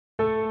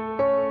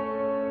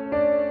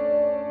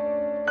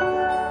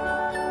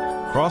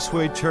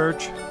Crossway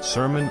Church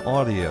Sermon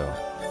Audio.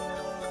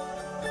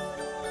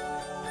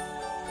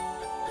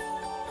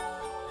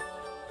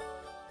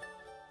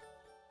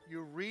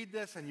 You read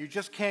this and you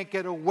just can't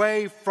get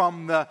away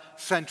from the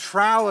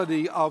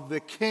centrality of the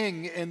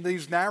king in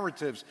these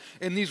narratives.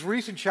 In these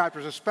recent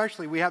chapters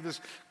especially, we have this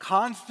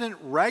constant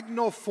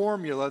regnal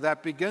formula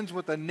that begins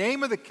with the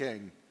name of the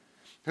king,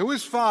 who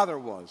his father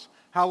was,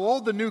 how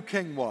old the new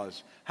king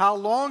was, how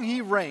long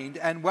he reigned,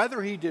 and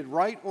whether he did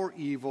right or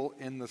evil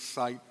in the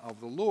sight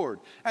of the Lord.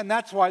 And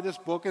that's why this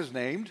book is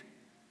named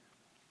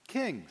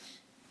Kings.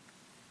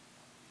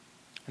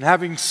 And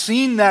having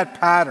seen that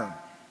pattern,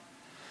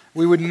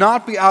 we would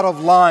not be out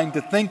of line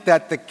to think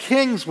that the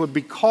kings would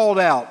be called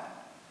out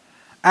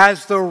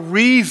as the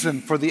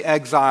reason for the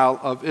exile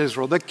of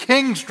Israel. The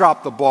kings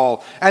dropped the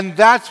ball, and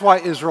that's why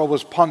Israel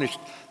was punished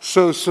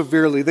so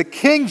severely. The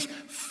kings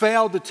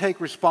failed to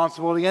take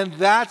responsibility, and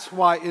that's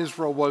why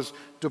Israel was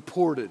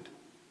deported.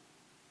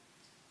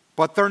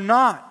 But they're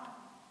not.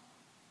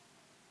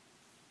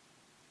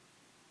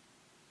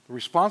 The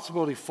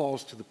responsibility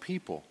falls to the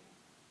people,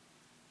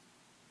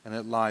 and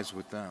it lies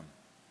with them.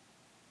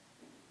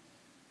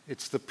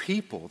 It's the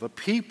people,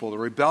 the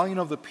rebellion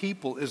of the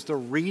people is the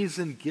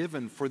reason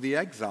given for the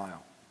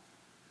exile.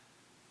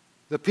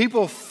 The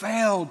people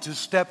failed to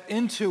step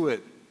into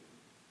it,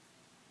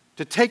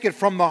 to take it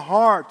from the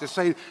heart, to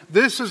say,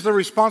 this is the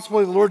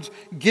responsibility the Lord's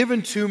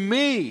given to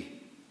me.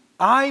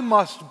 I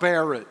must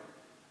bear it.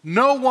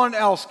 No one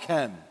else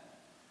can.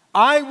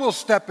 I will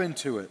step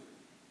into it.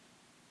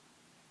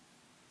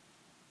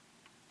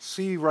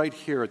 See right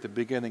here at the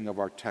beginning of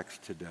our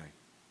text today.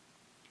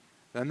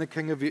 Then the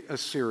king of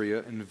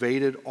Assyria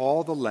invaded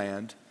all the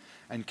land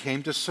and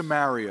came to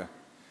Samaria,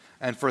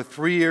 and for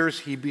 3 years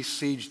he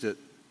besieged it.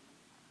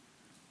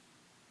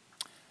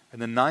 In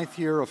the 9th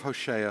year of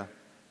Hoshea,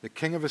 the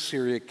king of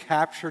Assyria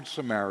captured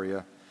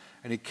Samaria,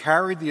 and he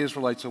carried the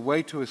Israelites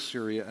away to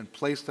Assyria and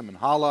placed them in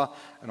Hala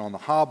and on the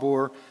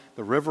Habor,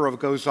 the river of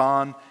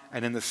Gozan,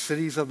 and in the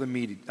cities of the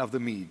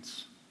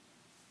Medes.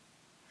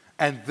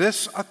 And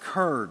this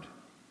occurred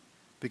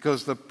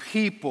because the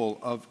people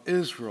of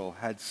Israel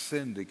had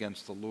sinned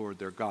against the Lord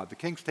their God. The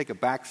kings take a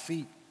back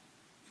seat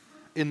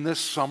in this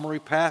summary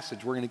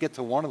passage. We're going to get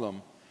to one of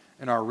them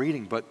in our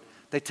reading, but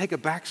they take a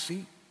back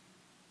seat.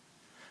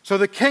 So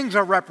the kings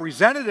are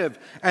representative,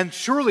 and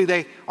surely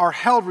they are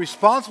held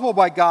responsible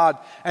by God,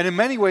 and in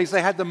many ways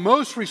they had the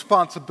most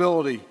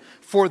responsibility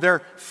for their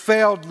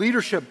failed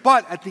leadership.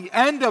 But at the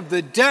end of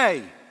the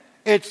day,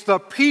 it's the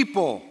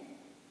people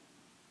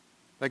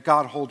that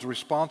God holds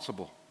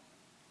responsible.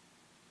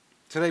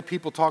 Today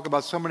people talk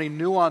about so many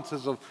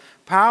nuances of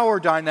power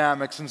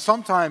dynamics, and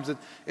sometimes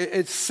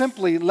it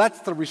simply lets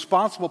the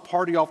responsible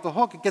party off the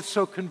hook. It gets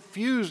so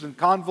confused and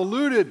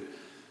convoluted.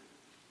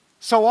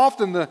 So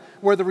often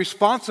where the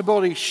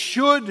responsibility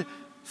should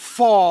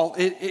fall,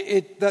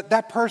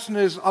 that person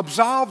is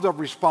absolved of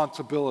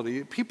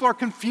responsibility. People are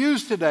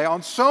confused today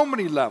on so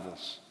many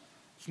levels.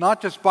 It's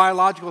not just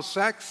biological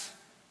sex.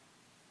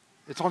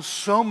 It's on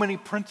so many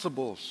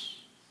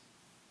principles.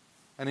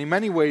 And in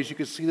many ways you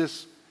can see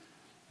this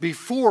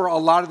before a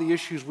lot of the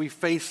issues we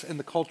face in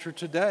the culture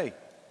today.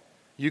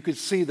 You could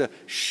see the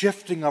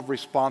shifting of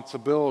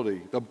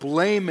responsibility, the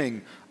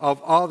blaming of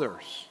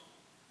others,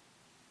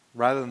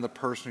 rather than the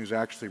person who's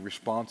actually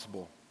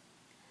responsible.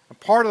 And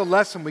part of the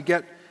lesson we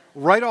get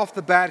right off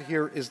the bat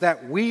here is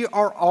that we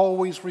are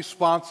always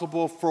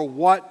responsible for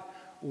what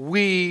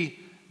we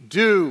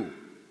do.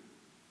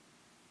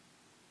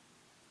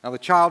 Now, the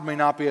child may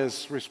not be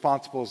as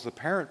responsible as the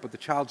parent, but the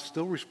child's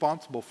still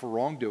responsible for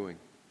wrongdoing.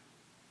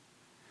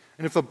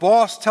 And if the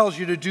boss tells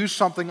you to do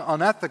something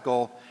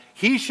unethical,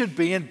 he should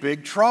be in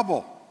big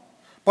trouble.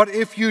 But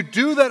if you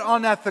do that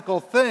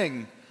unethical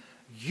thing,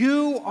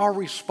 you are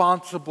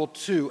responsible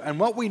too. And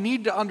what we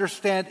need to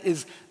understand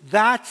is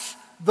that's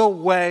the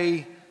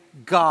way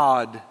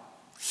God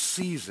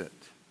sees it.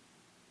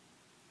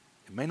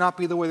 It may not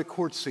be the way the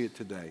courts see it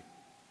today.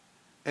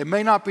 It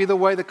may not be the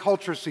way the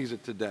culture sees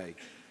it today.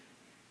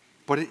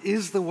 But it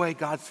is the way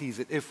God sees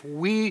it. If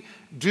we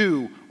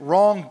do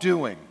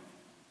wrongdoing,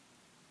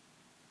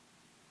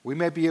 we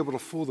may be able to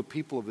fool the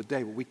people of the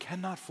day, but we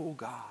cannot fool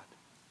God.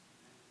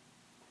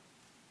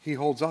 He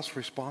holds us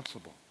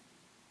responsible.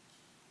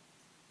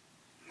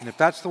 And if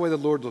that's the way the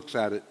Lord looks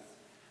at it,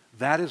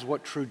 that is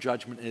what true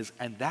judgment is,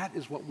 and that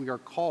is what we are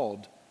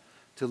called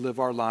to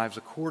live our lives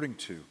according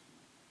to.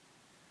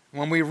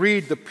 When we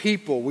read the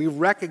people, we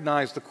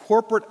recognize the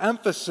corporate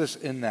emphasis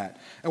in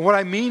that. And what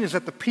I mean is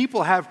that the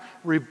people have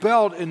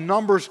rebelled in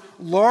numbers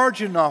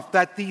large enough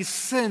that these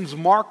sins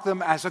mark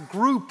them as a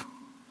group.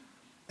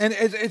 And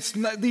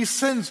these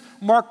sins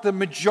mark the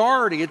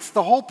majority. It's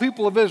the whole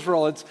people of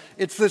Israel.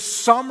 It's this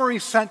summary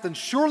sentence.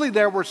 Surely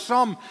there were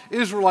some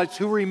Israelites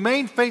who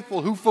remained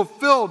faithful, who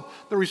fulfilled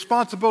the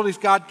responsibilities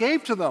God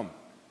gave to them.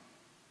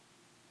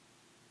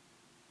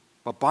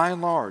 But by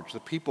and large, the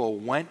people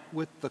went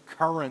with the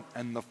current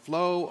and the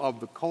flow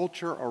of the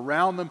culture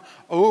around them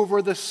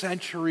over the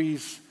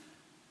centuries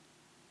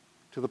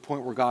to the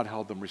point where God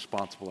held them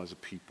responsible as a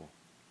people.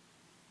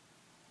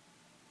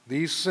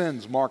 These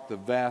sins mark the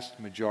vast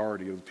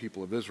majority of the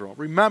people of Israel.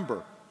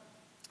 Remember,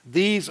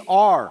 these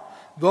are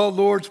the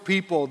Lord's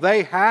people.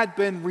 They had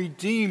been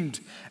redeemed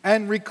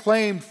and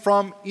reclaimed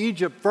from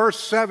Egypt. Verse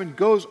 7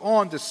 goes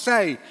on to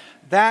say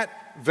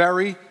that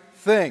very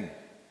thing.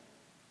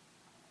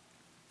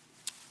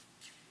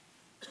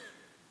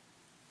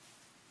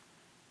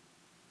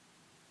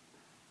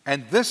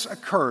 And this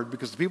occurred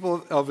because the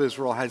people of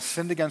Israel had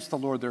sinned against the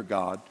Lord their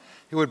God,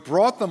 who had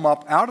brought them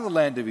up out of the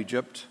land of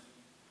Egypt,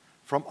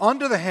 from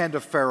under the hand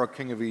of Pharaoh,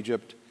 king of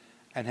Egypt,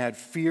 and had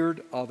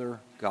feared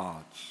other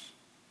gods.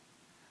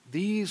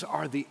 These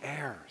are the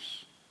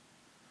heirs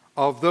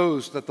of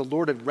those that the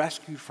Lord had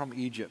rescued from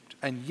Egypt,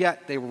 and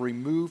yet they were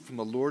removed from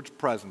the Lord's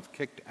presence,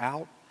 kicked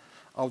out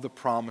of the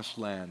promised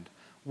land.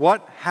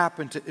 What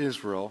happened to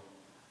Israel,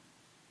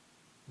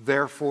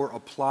 therefore,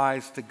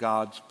 applies to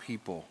God's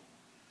people,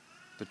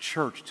 the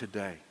church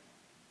today.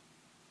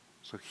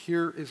 So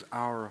here is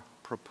our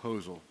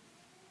proposal.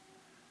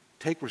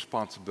 Take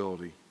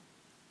responsibility,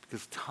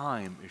 because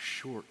time is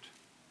short.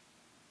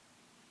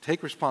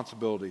 Take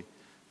responsibility,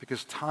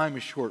 because time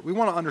is short. We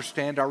want to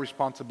understand our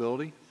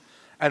responsibility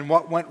and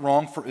what went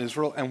wrong for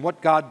Israel and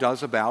what God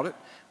does about it.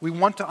 We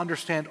want to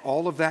understand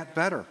all of that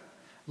better.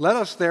 Let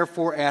us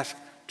therefore ask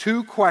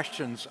two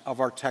questions of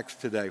our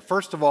text today.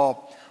 First of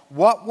all,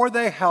 what were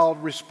they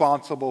held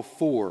responsible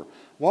for?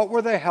 What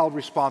were they held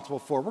responsible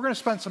for? We're going to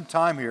spend some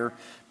time here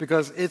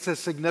because it's a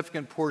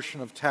significant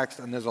portion of text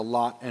and there's a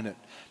lot in it.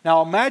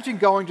 Now imagine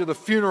going to the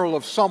funeral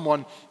of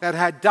someone that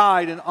had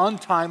died an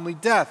untimely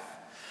death.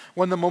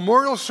 When the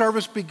memorial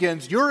service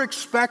begins, you're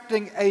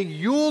expecting a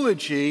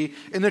eulogy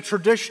in the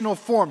traditional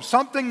form,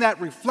 something that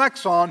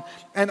reflects on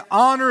and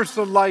honors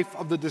the life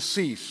of the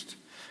deceased.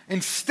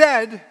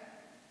 Instead,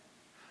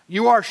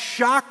 you are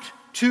shocked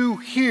to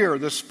hear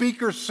the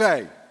speaker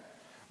say,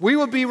 "We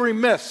would be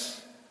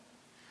remiss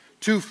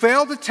to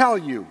fail to tell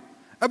you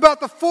about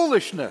the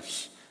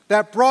foolishness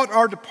that brought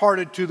our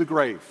departed to the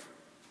grave."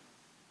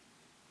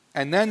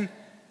 And then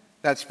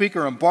that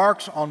speaker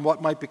embarks on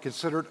what might be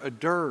considered a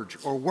dirge,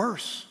 or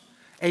worse,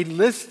 a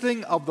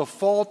listing of the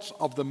faults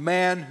of the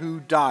man who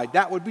died.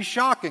 That would be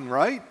shocking,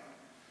 right?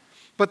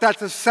 But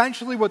that's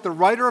essentially what the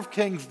writer of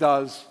Kings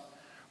does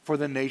for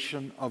the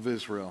nation of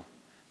Israel.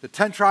 The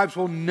 10 tribes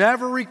will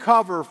never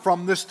recover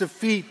from this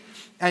defeat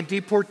and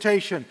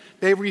deportation.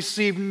 They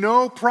receive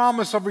no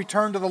promise of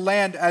return to the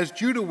land, as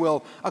Judah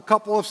will a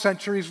couple of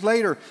centuries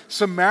later.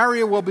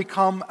 Samaria will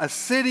become a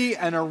city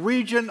and a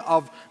region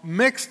of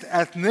mixed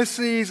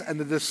ethnicities, and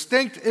the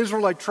distinct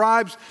Israelite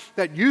tribes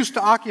that used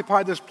to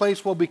occupy this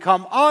place will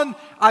become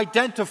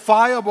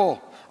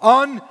unidentifiable,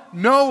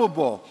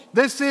 unknowable.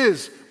 This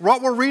is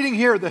what we're reading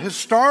here, the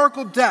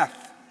historical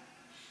death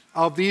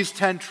of these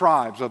 10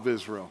 tribes of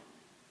Israel.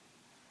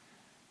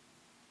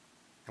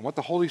 And what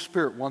the Holy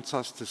Spirit wants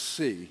us to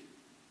see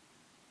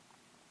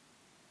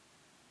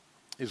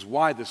is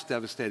why this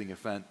devastating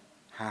event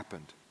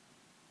happened.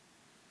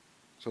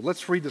 So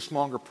let's read this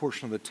longer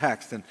portion of the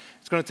text. And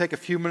it's going to take a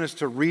few minutes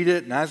to read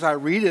it. And as I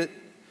read it,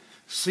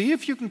 see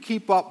if you can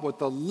keep up with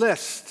the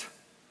list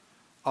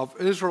of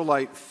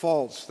Israelite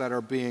faults that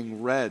are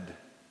being read,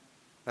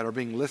 that are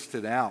being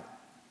listed out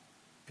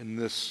in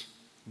this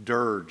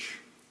dirge.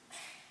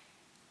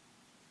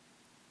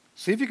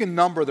 See if you can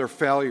number their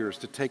failures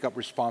to take up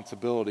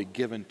responsibility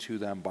given to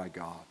them by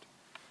God.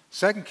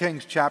 2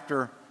 Kings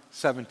chapter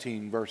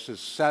 17,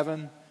 verses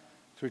 7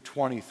 through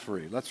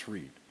 23. Let's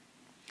read.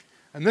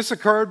 And this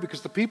occurred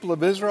because the people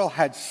of Israel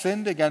had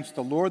sinned against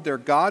the Lord their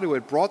God, who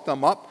had brought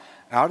them up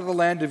out of the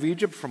land of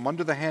Egypt from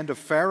under the hand of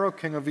Pharaoh,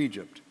 king of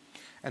Egypt,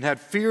 and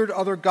had feared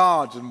other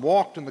gods and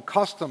walked in the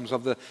customs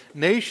of the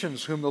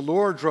nations whom the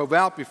Lord drove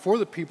out before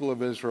the people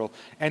of Israel,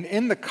 and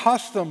in the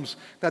customs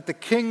that the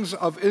kings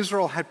of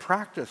Israel had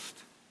practiced.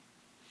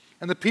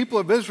 And the people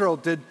of Israel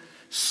did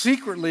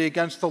secretly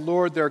against the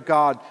Lord their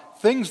God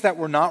things that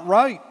were not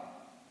right.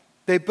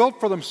 They built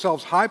for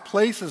themselves high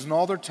places in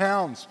all their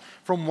towns,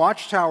 from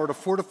watchtower to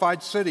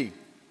fortified city.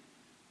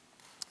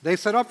 They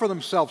set up for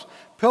themselves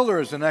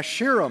pillars and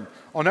Asherim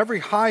on every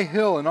high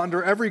hill and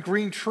under every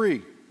green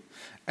tree.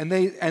 And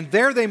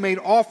there they made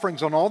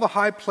offerings on all the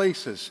high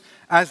places,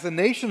 as the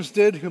nations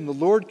did whom the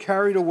Lord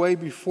carried away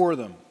before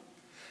them.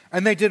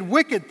 And they did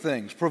wicked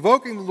things,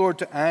 provoking the Lord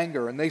to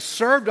anger. And they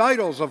served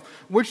idols, of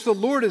which the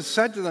Lord has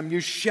said to them,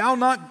 "You shall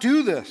not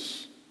do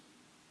this."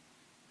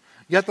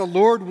 Yet the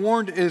Lord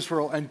warned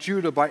Israel and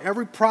Judah by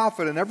every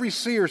prophet and every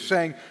seer,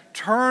 saying,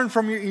 "Turn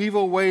from your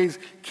evil ways,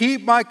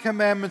 keep my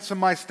commandments and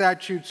my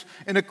statutes,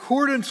 in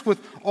accordance with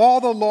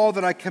all the law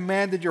that I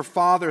commanded your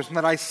fathers and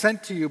that I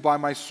sent to you by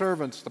my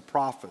servants, the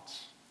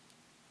prophets."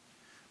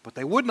 But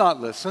they would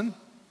not listen,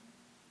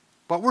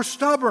 but were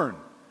stubborn,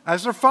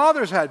 as their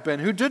fathers had been,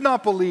 who did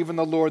not believe in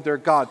the Lord their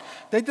God.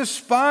 They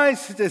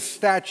despised his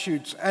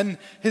statutes and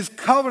his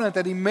covenant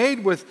that he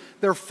made with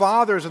their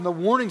fathers and the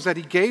warnings that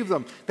he gave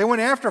them. They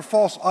went after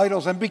false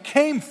idols and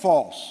became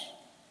false.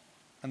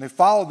 And they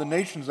followed the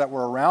nations that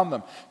were around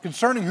them,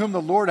 concerning whom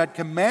the Lord had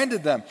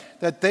commanded them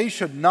that they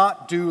should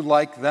not do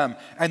like them.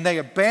 And they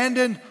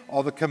abandoned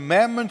all the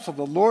commandments of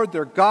the Lord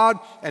their God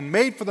and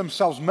made for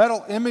themselves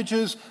metal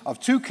images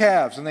of 2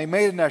 calves. And they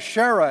made an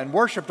Asherah and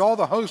worshipped all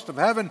the host of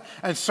heaven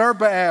and served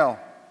Baal.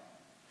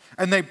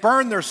 And they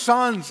burned their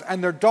sons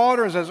and their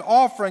daughters as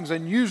offerings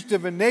and used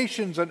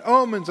divinations and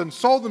omens and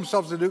sold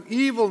themselves to do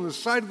evil in the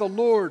sight of the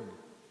Lord,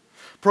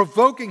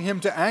 provoking him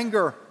to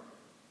anger.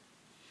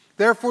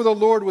 Therefore the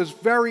Lord was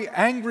very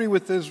angry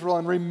with Israel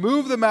and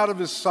removed them out of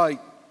his sight.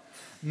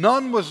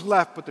 None was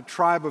left but the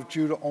tribe of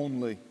Judah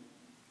only.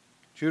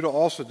 Judah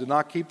also did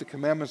not keep the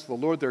commandments of the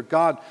Lord their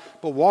God,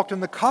 but walked in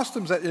the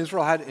customs that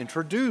Israel had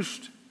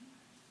introduced.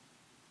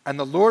 And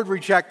the Lord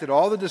rejected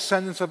all the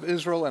descendants of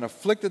Israel and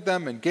afflicted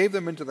them and gave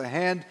them into the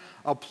hand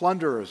of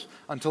plunderers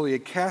until he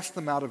had cast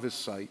them out of his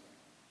sight.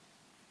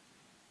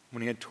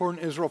 When he had torn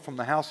Israel from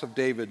the house of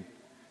David,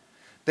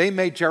 they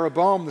made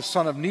Jeroboam the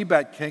son of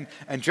Nebat king,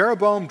 and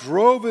Jeroboam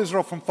drove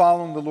Israel from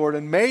following the Lord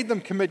and made them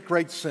commit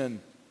great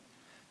sin.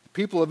 The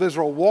people of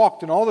Israel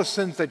walked in all the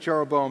sins that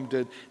Jeroboam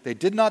did. They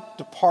did not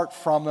depart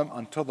from them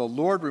until the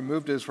Lord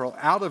removed Israel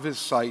out of his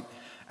sight,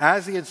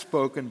 as he had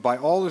spoken by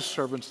all his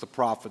servants the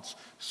prophets.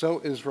 So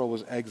Israel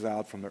was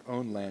exiled from their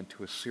own land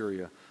to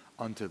Assyria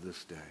unto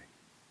this day.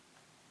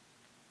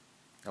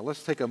 Now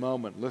let's take a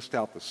moment, list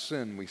out the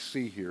sin we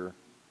see here,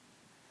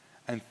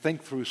 and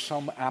think through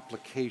some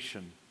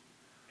application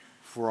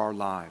for our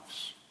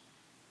lives.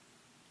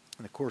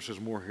 And of course, there's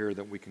more here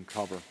that we can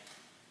cover.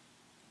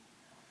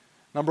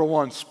 Number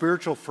 1,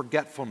 spiritual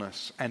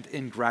forgetfulness and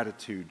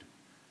ingratitude.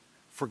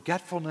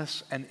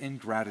 Forgetfulness and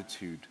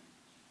ingratitude.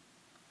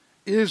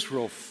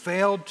 Israel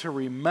failed to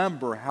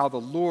remember how the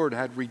Lord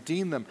had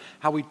redeemed them,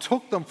 how he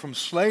took them from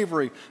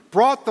slavery,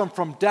 brought them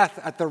from death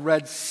at the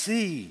Red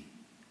Sea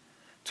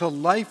to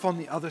life on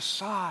the other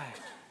side.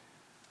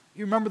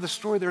 You remember the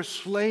story, they're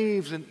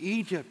slaves in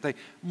Egypt. They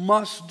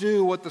must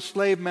do what the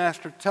slave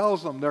master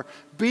tells them. They're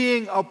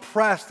being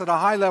oppressed at a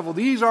high level.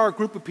 These are a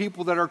group of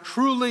people that are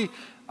truly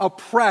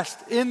oppressed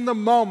in the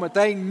moment.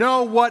 They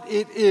know what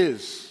it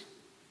is.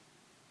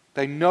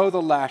 They know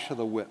the lash of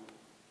the whip.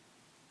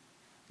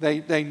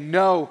 They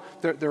know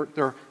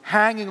they're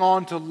hanging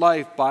on to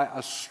life by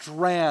a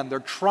strand. They're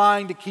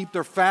trying to keep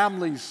their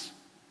families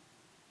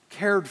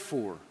cared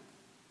for.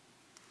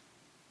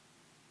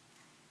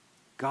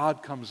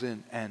 God comes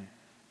in and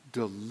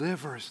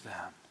delivers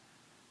them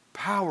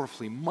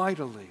powerfully,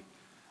 mightily.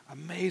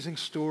 Amazing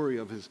story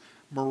of his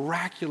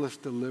miraculous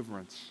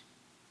deliverance.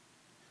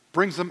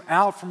 Brings them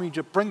out from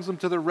Egypt, brings them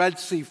to the Red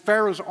Sea.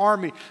 Pharaoh's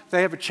army,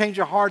 they have a change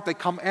of heart. They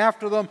come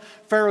after them.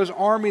 Pharaoh's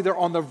army, they're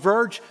on the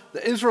verge.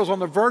 Israel's on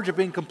the verge of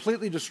being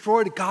completely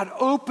destroyed. God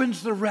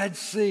opens the Red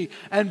Sea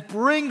and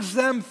brings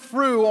them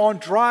through on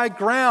dry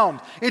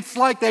ground. It's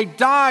like they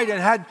died and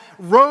had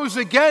rose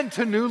again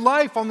to new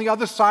life on the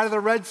other side of the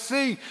Red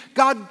Sea.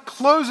 God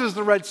closes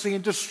the Red Sea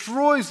and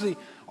destroys the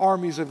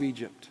armies of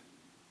Egypt.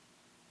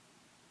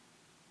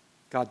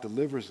 God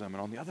delivers them.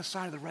 And on the other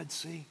side of the Red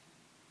Sea,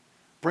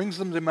 brings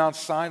them to Mount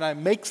Sinai,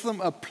 makes them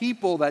a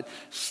people that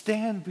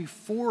stand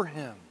before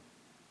him.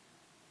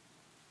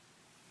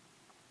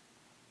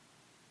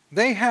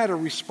 They had a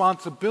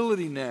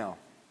responsibility now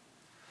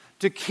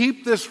to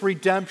keep this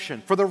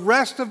redemption for the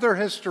rest of their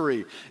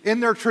history, in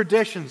their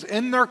traditions,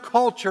 in their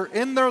culture,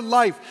 in their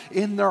life,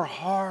 in their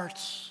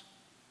hearts.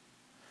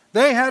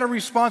 They had a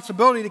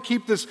responsibility to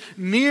keep this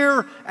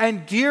near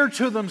and dear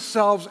to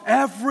themselves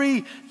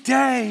every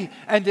day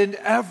and in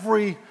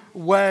every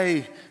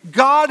way.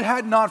 God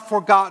had not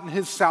forgotten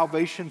his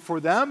salvation for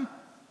them,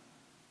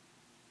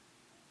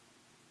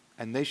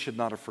 and they should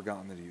not have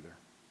forgotten it either.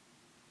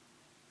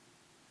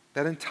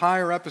 That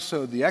entire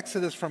episode, the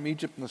exodus from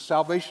Egypt and the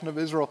salvation of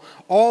Israel,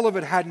 all of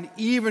it had an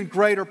even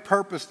greater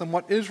purpose than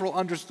what Israel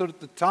understood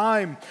at the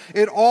time.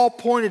 It all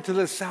pointed to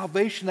the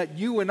salvation that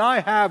you and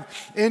I have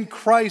in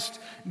Christ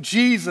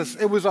Jesus.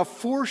 It was a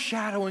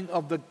foreshadowing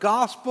of the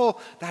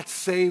gospel that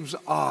saves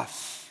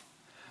us,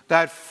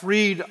 that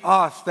freed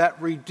us,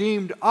 that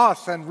redeemed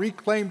us and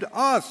reclaimed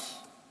us.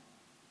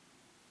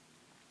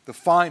 The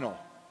final,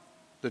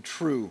 the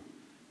true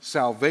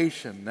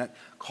salvation that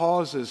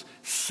causes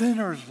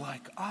sinners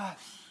like us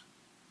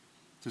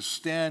to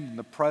stand in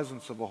the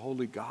presence of a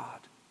holy God.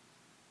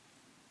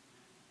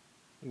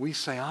 We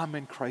say, I'm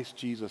in Christ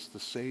Jesus, the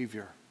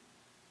Savior,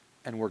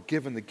 and we're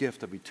given the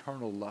gift of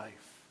eternal life,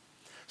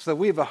 so that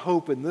we have a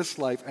hope in this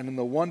life and in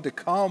the one to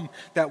come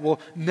that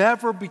will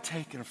never be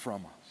taken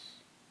from us.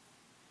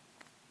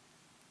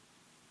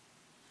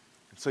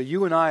 So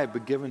you and I have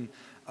been given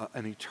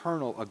an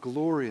eternal, a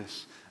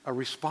glorious, a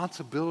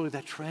responsibility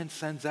that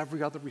transcends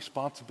every other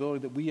responsibility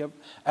that we have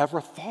ever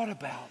thought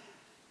about.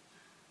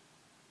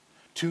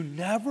 To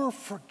never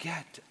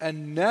forget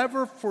and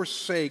never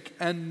forsake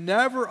and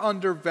never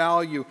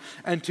undervalue,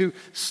 and to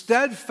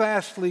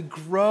steadfastly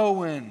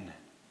grow in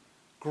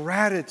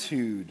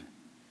gratitude,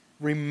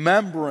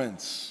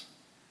 remembrance,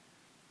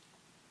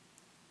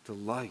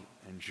 delight,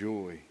 and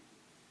joy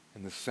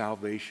in the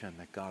salvation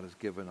that God has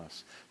given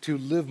us, to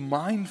live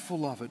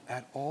mindful of it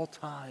at all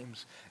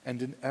times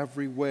and in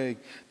every way.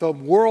 The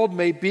world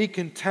may be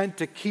content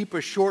to keep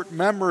a short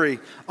memory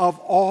of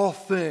all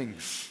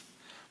things,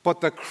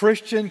 but the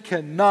Christian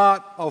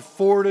cannot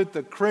afford it.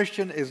 The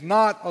Christian is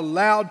not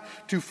allowed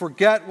to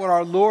forget what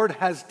our Lord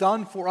has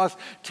done for us.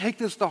 Take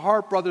this to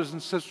heart, brothers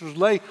and sisters.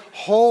 Lay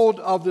hold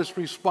of this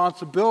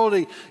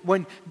responsibility.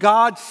 When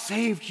God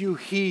saved you,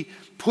 He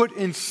put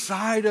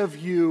inside of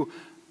you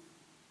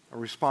a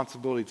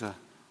responsibility to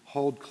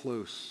hold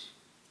close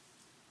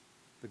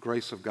the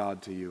grace of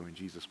God to you in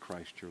Jesus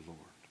Christ your Lord.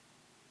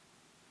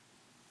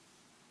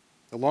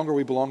 The longer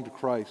we belong to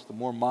Christ, the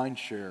more mind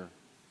share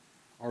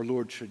our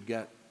Lord should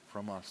get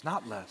from us,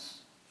 not less.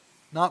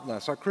 Not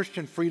less. Our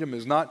Christian freedom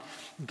is not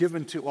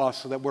given to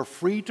us so that we're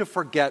free to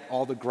forget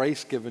all the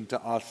grace given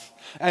to us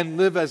and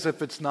live as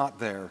if it's not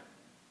there.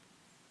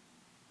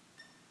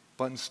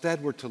 But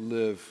instead we're to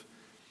live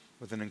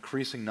with an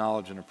increasing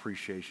knowledge and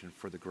appreciation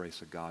for the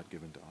grace of God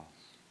given to us.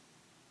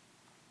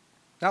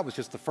 That was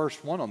just the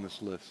first one on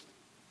this list.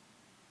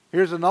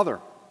 Here's another.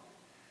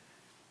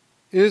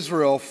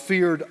 Israel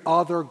feared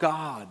other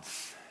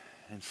gods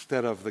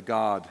instead of the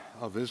God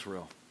of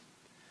Israel.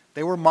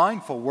 They were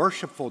mindful,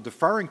 worshipful,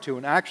 deferring to,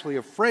 and actually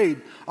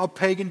afraid of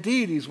pagan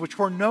deities, which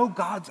were no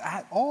gods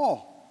at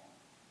all.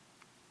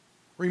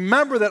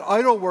 Remember that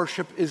idol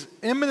worship is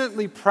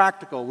eminently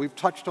practical. We've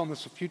touched on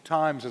this a few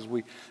times as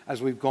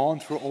we've gone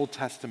through Old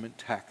Testament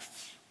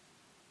texts.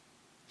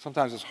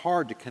 Sometimes it's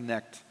hard to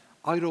connect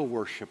idol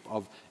worship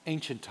of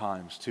ancient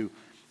times to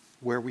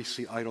where we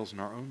see idols in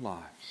our own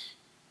lives.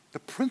 The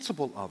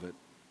principle of it,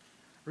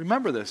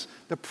 remember this,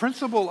 the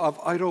principle of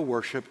idol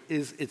worship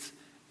is its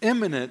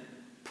imminent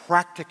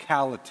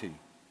practicality.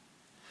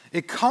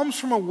 It comes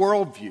from a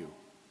worldview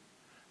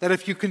that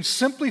if you can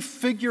simply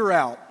figure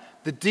out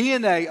the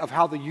DNA of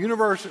how the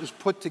universe is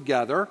put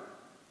together,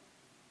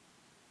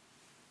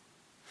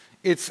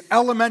 its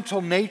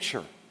elemental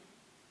nature,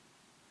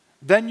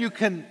 then you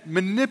can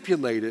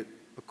manipulate it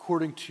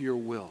according to your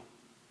will.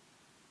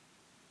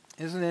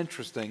 Isn't it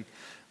interesting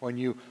when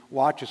you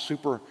watch a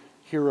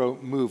superhero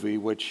movie,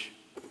 which,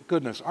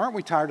 goodness, aren't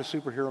we tired of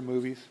superhero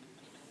movies?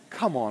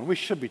 Come on, we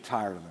should be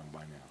tired of them by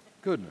now.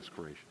 Goodness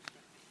gracious.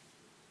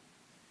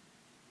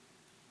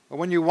 But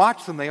when you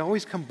watch them, they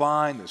always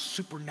combine the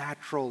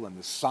supernatural and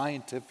the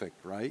scientific,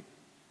 right?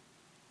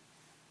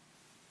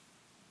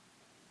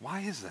 Why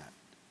is that?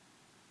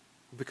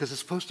 Because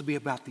it's supposed to be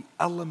about the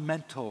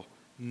elemental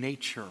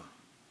nature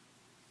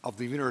of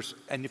the universe.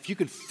 And if you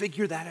can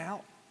figure that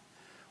out,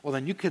 well,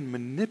 then you can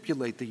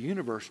manipulate the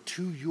universe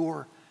to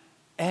your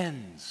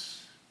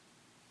ends.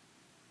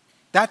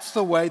 That's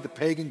the way the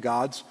pagan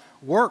gods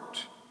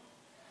worked.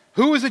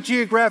 Who is a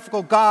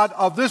geographical god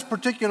of this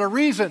particular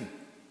reason?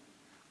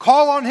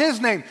 Call on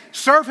his name.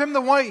 Serve him the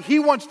way he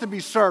wants to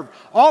be served.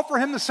 Offer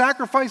him the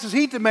sacrifices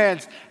he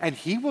demands, and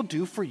he will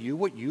do for you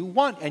what you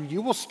want, and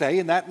you will stay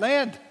in that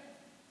land.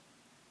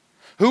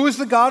 Who is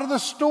the god of the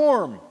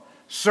storm?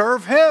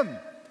 Serve him,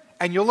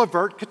 and you'll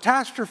avert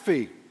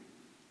catastrophe.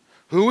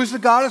 Who is the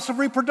goddess of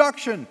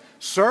reproduction?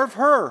 Serve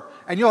her,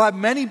 and you'll have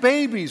many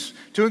babies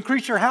to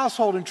increase your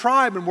household and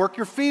tribe and work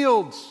your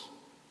fields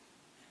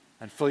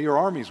and fill your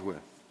armies with.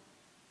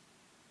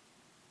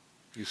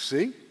 You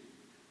see?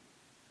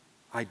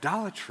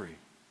 Idolatry,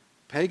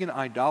 pagan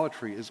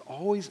idolatry, is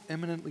always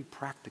eminently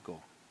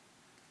practical.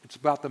 It's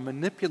about the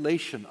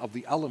manipulation of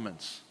the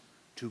elements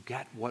to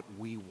get what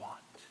we want.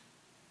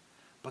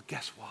 But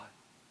guess what?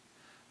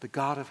 The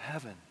God of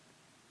heaven,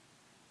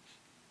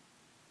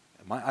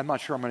 I'm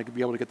not sure I'm going to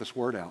be able to get this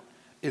word out,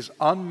 is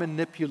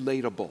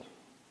unmanipulatable.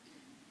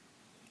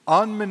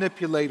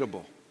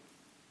 Unmanipulatable.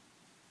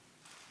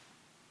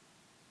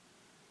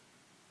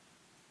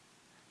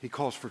 He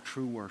calls for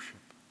true worship.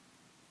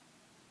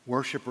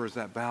 Worshippers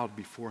that bowed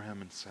before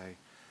him and say,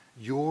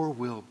 your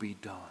will be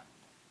done.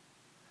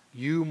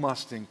 You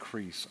must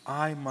increase.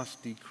 I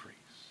must decrease.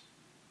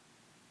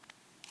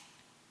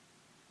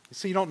 You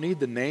see, you don't need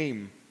the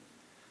name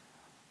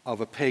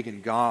of a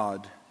pagan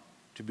god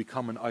to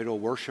become an idol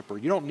worshiper.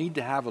 You don't need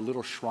to have a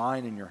little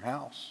shrine in your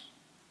house.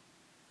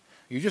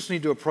 You just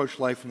need to approach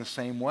life in the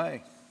same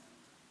way.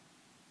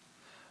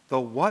 The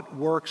what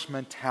works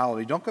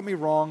mentality. Don't get me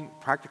wrong,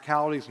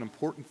 practicality is an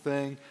important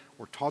thing.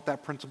 We're taught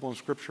that principle in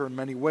Scripture in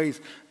many ways.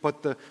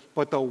 But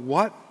the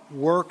what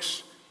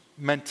works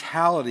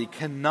mentality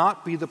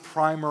cannot be the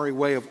primary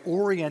way of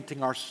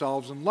orienting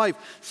ourselves in life.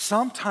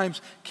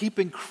 Sometimes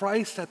keeping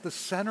Christ at the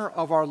center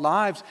of our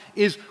lives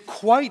is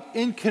quite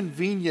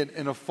inconvenient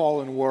in a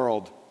fallen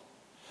world.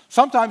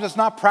 Sometimes it's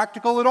not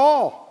practical at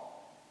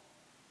all.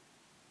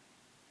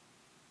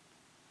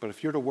 But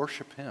if you're to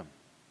worship him,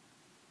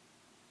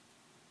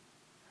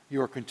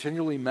 you are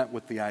continually met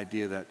with the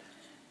idea that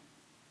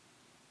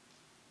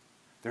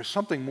there's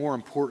something more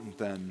important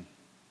than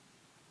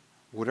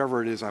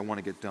whatever it is I want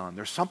to get done.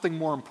 There's something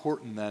more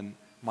important than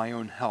my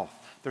own health.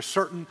 There's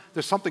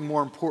something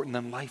more important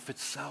than life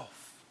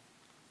itself.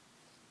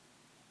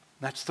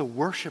 That's the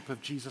worship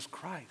of Jesus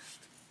Christ.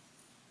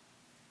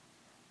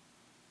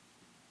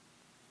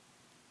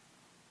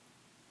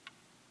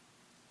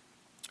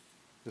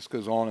 This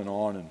goes on,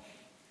 and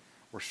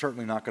we're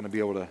certainly not going to be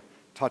able to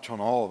touch on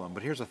all of them.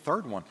 But here's a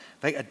third one.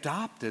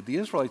 The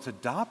Israelites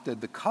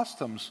adopted the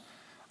customs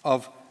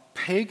of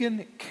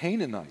pagan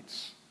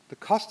Canaanites. The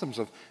customs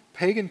of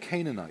pagan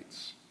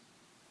Canaanites.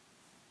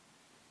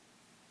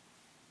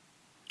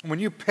 When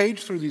you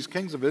page through these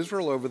kings of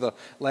Israel over the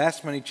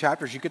last many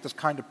chapters, you get this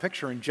kind of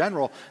picture. In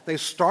general, they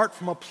start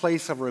from a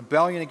place of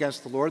rebellion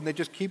against the Lord, and they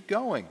just keep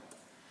going.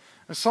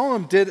 And some of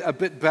them did a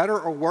bit better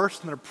or worse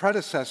than their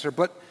predecessor,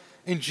 but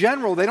in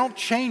general, they don't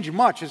change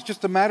much. It's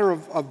just a matter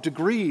of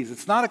degrees.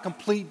 It's not a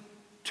complete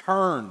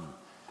turn.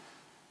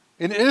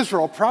 In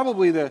Israel,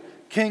 probably the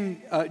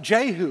king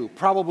Jehu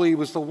probably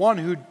was the one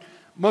who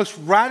most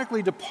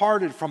radically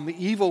departed from the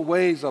evil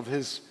ways of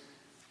his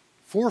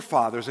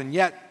forefathers, and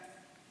yet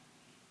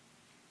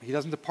he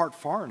doesn't depart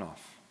far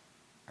enough.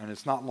 And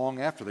it's not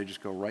long after they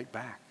just go right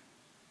back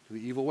to the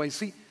evil ways.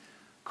 See,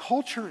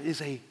 culture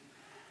is a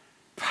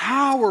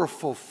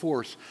powerful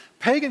force.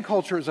 Pagan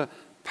culture is a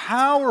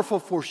powerful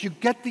force. You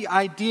get the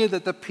idea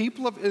that the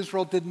people of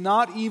Israel did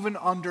not even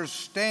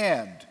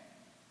understand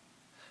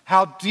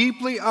how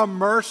deeply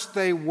immersed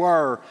they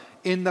were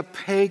in the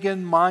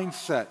pagan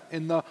mindset,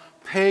 in the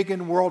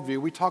pagan worldview.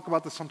 We talk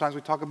about this sometimes.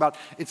 We talk about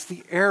it's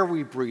the air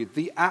we breathe,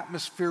 the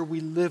atmosphere we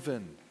live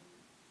in.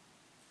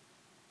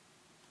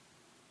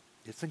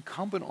 It's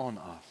incumbent on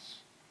us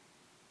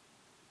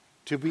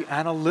to be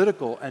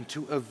analytical and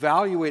to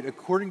evaluate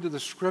according to the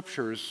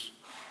Scriptures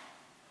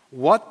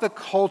what the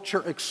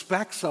culture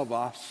expects of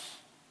us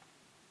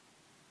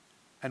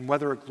and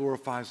whether it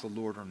glorifies the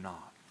Lord or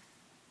not.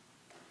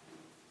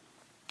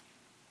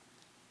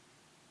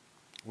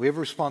 We have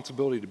a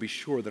responsibility to be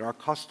sure that our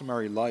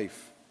customary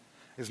life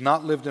is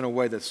not lived in a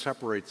way that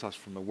separates us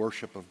from the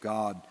worship of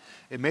God.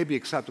 It may be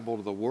acceptable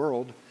to the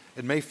world.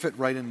 It may fit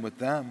right in with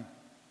them.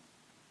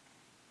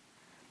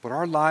 But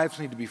our lives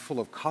need to be full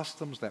of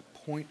customs that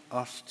point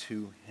us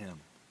to Him.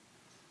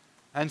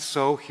 And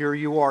so here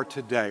you are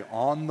today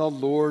on the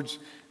Lord's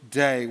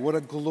Day. What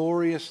a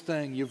glorious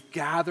thing. You've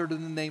gathered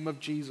in the name of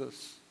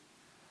Jesus.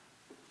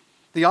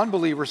 The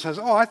unbeliever says,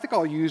 I think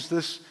I'll use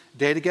this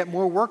day to get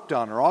more work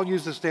done, or I'll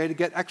use this day to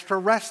get extra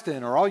rest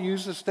in, or I'll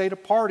use this day to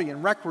party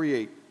and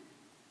recreate.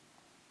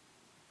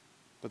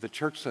 But the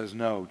church says,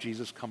 no,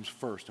 Jesus comes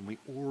first, and we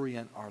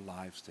orient our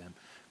lives to Him.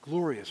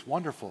 Glorious,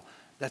 wonderful.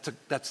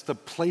 That's the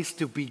place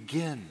to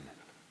begin.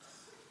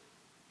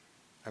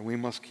 And we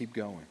must keep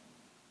going.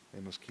 They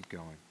must keep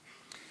going.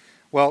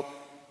 Well,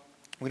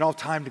 we don't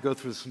have time to go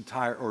through this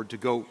to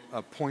go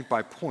point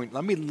by point.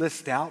 Let me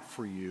list out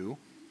for you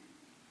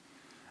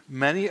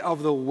many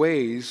of the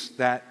ways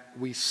that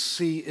we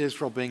see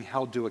Israel being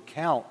held to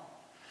account.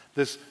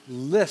 This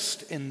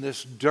list in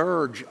this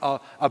dirge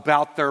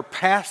about their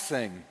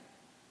passing.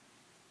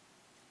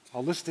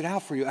 I'll list it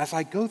out for you as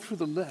I go through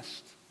the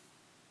list.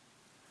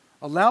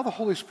 Allow the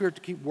Holy Spirit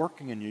to keep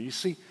working in you. You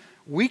see,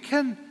 we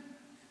can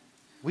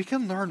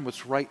learn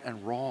what's right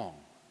and wrong.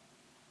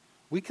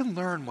 We can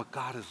learn what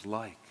God is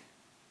like,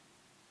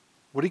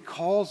 what He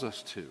calls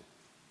us to,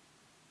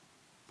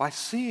 by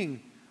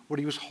seeing what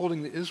He was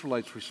holding the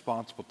Israelites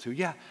responsible to.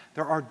 Yeah,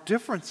 there are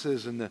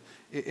differences in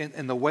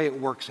the way it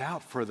works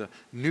out for the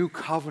new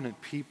covenant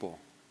people.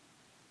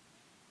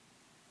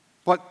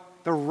 But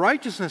the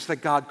righteousness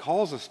that God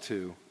calls us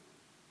to,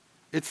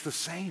 it's the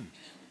same.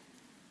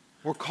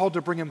 We're called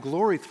to bring Him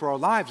glory through our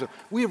lives.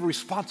 We have a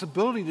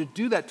responsibility to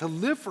do that, to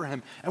live for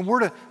Him. And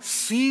we're to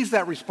seize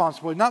that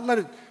responsibility, not let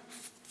it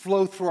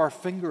flow through our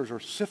fingers or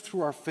sift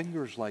through our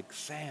fingers like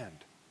sand.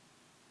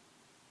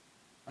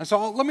 And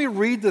so let me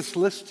read this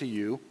list to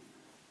you,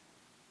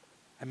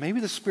 and maybe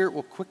the Spirit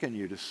will quicken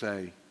you to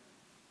say,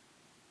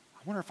 I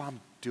wonder if I'm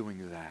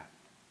doing that.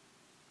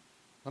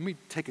 Let me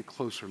take a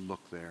closer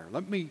look there.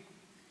 Let me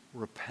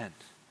repent.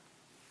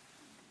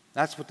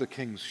 That's what the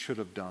kings should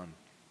have done.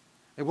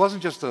 It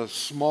wasn't just a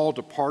small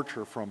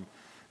departure from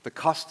the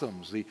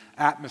customs, the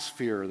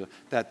atmosphere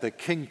that the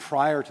king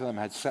prior to them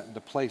had set into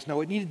place.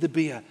 No, it needed to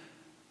be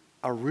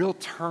a real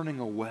turning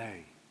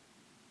away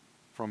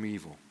from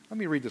evil. Let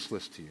me read this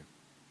list to you.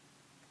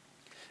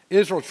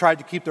 Israel tried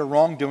to keep their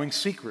wrongdoing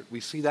secret. We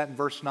see that in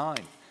verse 9.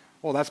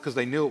 Well, that's because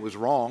they knew it was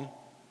wrong,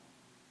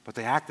 but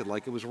they acted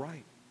like it was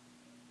right.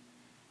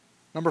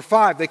 Number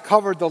 5, they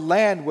covered the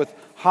land with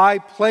high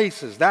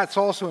places. That's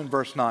also in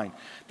verse 9.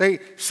 They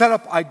set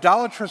up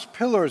idolatrous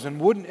pillars and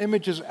wooden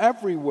images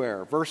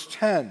everywhere. Verse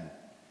 10.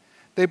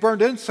 They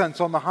burned incense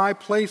on the high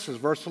places.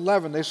 Verse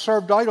 11. They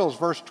served idols.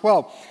 Verse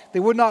 12. They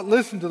would not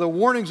listen to the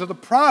warnings of the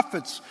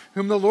prophets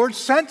whom the Lord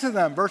sent to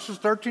them. Verses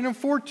 13 and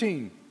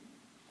 14.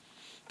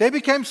 They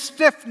became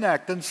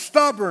stiff-necked and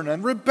stubborn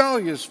and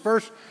rebellious.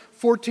 Verse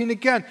 14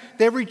 again.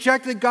 They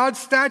rejected God's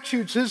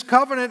statutes, His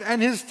covenant,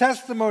 and His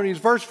testimonies.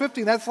 Verse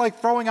 15, that's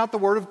like throwing out the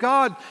Word of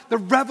God, the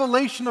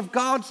revelation of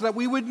God so that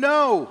we would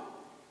know.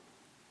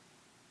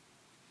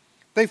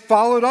 They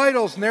followed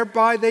idols, and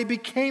thereby they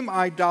became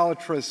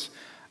idolatrous,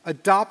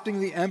 adopting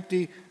the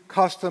empty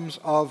customs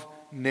of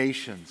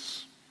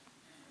nations.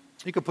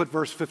 You could put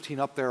verse 15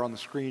 up there on the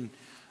screen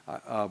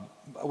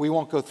We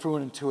won't go through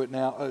into it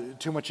now,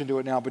 too much into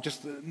it now, but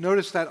just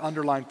notice that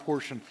underlined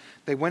portion.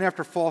 They went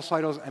after false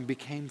idols and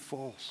became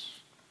false.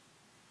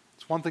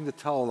 It's one thing to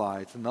tell a lie.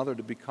 It's another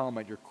to become,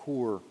 at your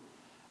core,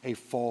 a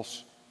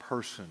false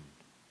person.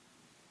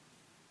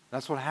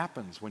 That's what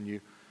happens when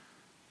you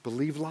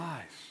believe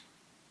lies.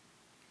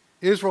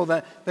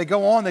 Israel, they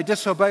go on, they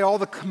disobey all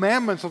the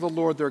commandments of the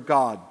Lord their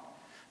God.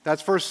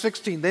 That's verse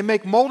 16. They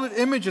make molded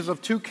images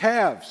of 2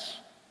 calves.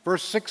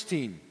 Verse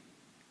 16.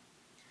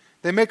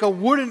 They make a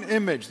wooden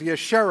image, the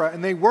Asherah,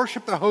 and they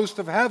worship the host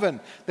of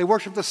heaven. They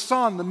worship the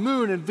sun, the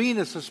moon, and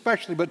Venus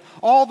especially, but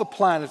all the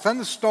planets and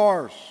the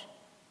stars.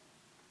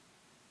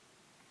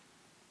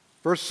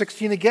 Verse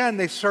 16 again,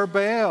 they serve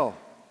Baal,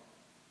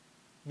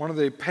 one of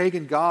the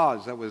pagan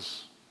gods that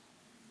was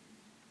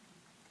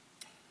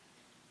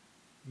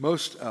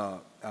most, the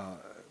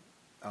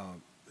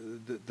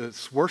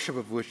worship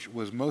of which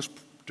was most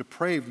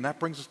depraved, and that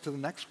brings us to the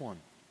next one.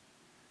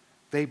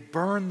 They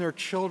burn their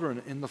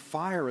children in the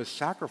fire as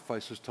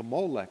sacrifices to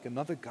Molech,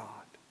 another god.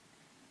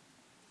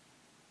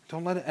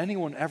 Don't let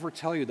anyone ever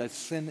tell you that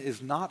sin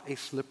is not a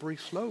slippery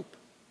slope.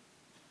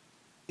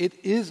 It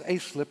is a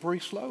slippery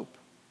slope.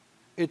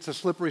 It's a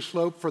slippery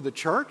slope for the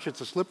church.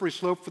 It's a slippery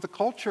slope for the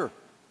culture.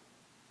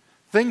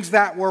 Things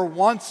that were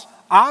once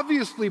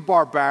obviously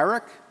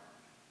barbaric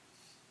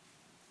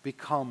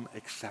become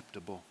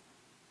acceptable.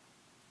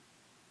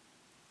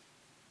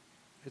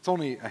 It's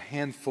only a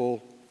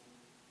handful.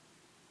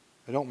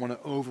 I don't want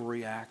to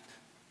overreact.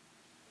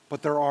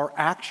 But there are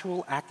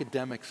actual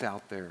academics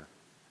out there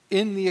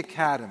in the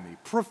academy,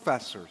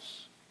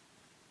 professors,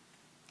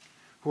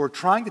 who are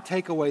trying to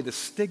take away the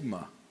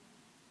stigma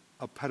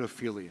of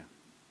pedophilia.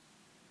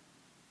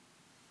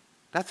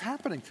 That's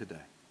happening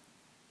today.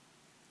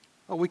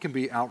 Oh, we can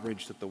be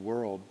outraged at the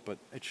world, but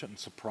it shouldn't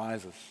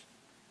surprise us.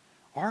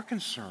 Our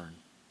concern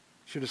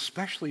should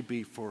especially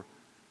be for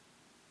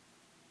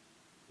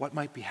what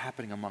might be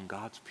happening among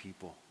God's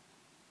people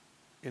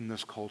in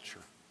this culture,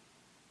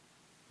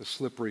 the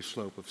slippery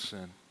slope of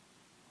sin.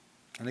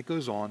 And it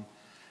goes on.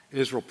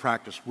 Israel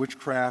practiced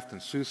witchcraft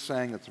and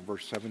soothsaying. That's in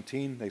verse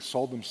 17. They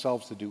sold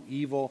themselves to do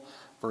evil,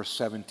 verse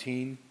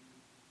 17.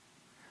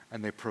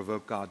 And they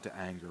provoked God to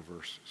anger,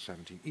 verse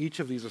 17. Each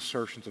of these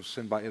assertions of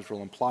sin by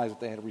Israel implies that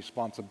they had a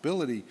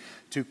responsibility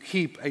to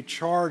keep. A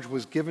charge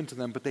was given to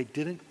them, but they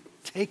didn't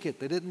take it.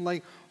 They didn't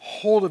lay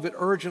hold of it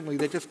urgently.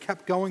 They just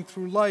kept going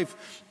through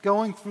life,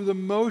 going through the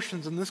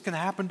motions, and this can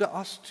happen to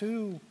us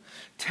too.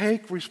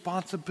 Take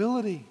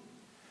responsibility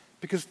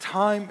because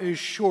time is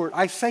short.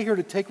 I say here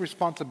to take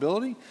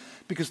responsibility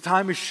because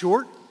time is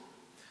short.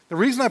 The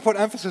reason I put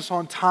emphasis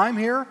on time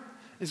here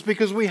is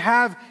because we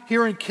have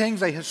here in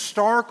Kings a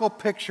historical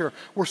picture.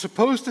 We're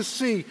supposed to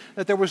see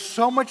that there was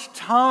so much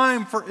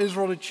time for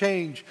Israel to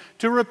change,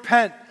 to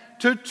repent,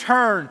 to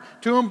turn,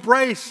 to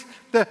embrace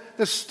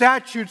the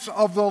statutes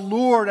of the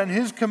Lord and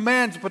His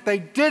commands, but they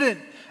didn't.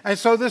 And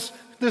so this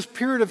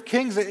period of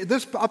Kings,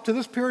 up to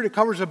this period, it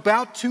covers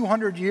about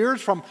 200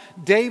 years from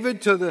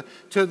David to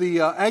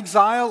the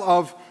exile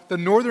of the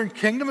northern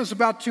kingdom. It's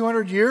about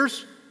 200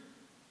 years.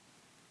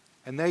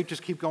 And they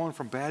just keep going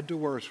from bad to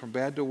worse, from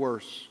bad to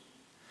worse.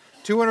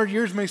 200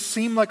 years may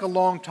seem like a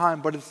long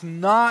time, but it's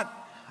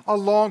not a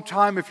long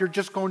time if you're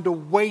just going to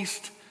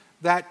waste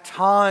that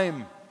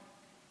time.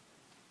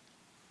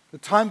 The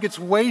time gets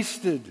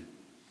wasted.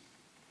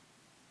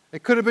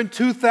 It could have been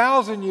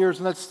 2,000 years,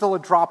 and that's still a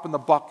drop in the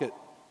bucket.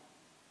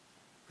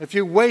 If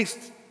you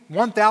waste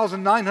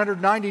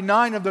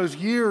 1,999 of those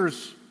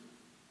years,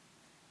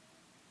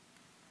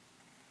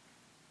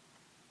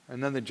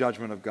 and then the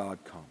judgment of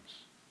God comes.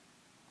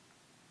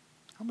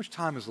 How much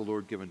time has the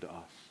Lord given to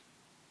us?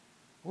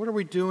 What are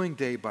we doing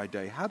day by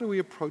day? How do we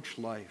approach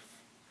life?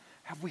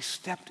 Have we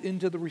stepped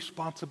into the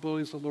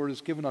responsibilities the Lord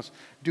has given us?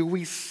 Do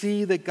we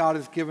see that God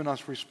has given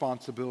us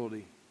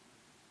responsibility?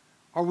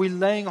 Are we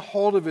laying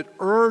hold of it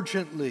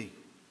urgently?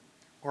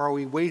 Or are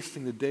we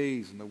wasting the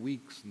days and the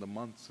weeks and the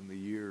months and the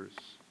years,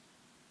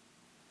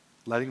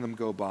 letting them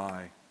go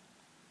by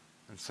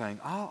and saying,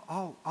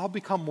 I'll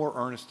become more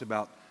earnest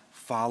about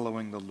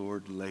following the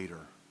Lord later.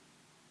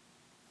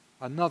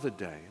 Another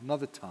day,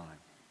 another time.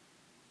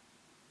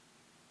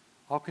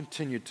 I'll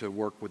continue to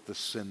work with the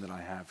sin that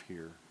I have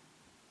here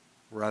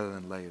rather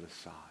than lay it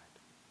aside.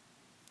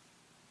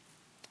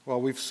 Well,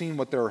 we've seen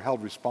what they're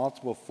held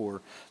responsible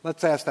for.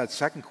 Let's ask that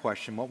second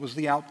question. What was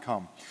the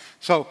outcome?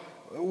 So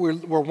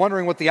we're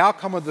wondering what the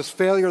outcome of this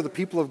failure of the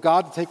people of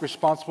God to take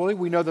responsibility.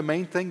 We know the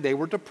main thing. They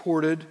were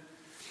deported.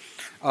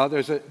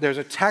 There's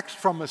a text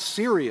from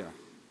Assyria,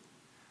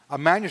 a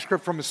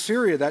manuscript from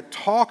Assyria that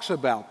talks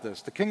about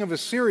this. The king of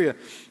Assyria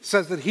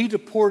says that he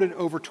deported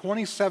over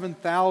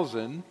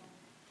 27,000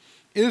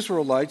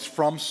 Israelites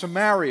from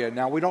Samaria.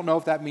 Now, we don't know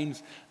if that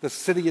means the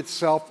city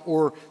itself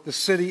or the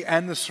city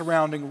and the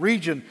surrounding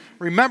region.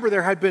 Remember,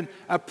 there had been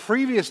a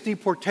previous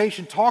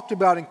deportation talked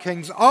about in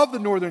Kings of the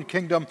northern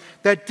kingdom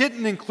that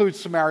didn't include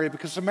Samaria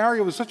because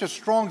Samaria was such a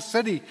strong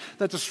city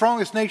that the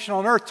strongest nation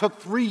on earth took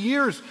 3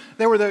 years.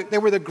 They were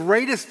the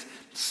greatest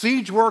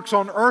siege works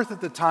on earth at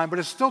the time, but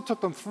it still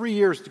took them 3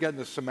 years to get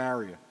into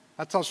Samaria.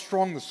 That's how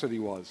strong the city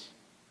was.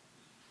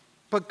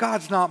 But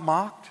God's not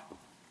mocked.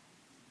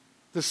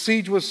 The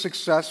siege was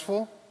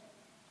successful.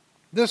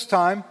 This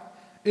time,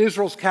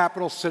 Israel's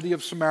capital city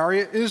of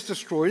Samaria is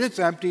destroyed. It's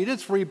emptied,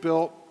 it's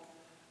rebuilt,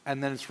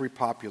 and then it's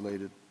repopulated.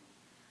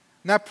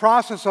 And that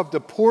process of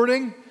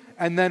deporting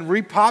and then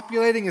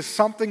repopulating is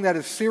something that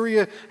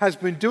Assyria has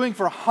been doing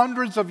for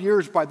hundreds of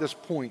years by this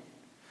point.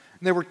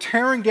 And they were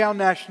tearing down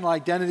national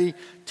identity,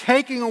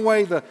 taking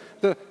away the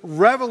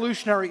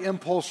revolutionary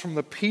impulse from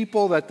the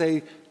people that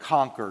they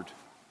conquered.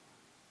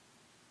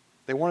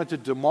 They wanted to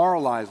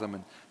demoralize them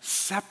and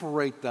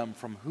separate them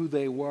from who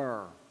they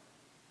were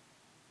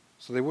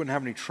so they wouldn't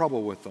have any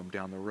trouble with them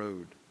down the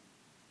road.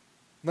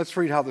 Let's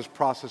read how this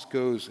process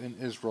goes in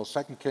Israel.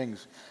 2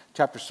 Kings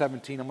chapter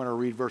 17, I'm going to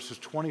read verses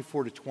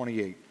 24 to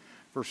 28.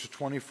 Verses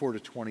 24 to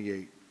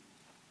 28.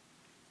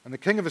 And the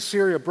king of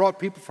Assyria brought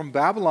people from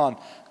Babylon,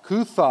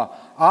 Cutha,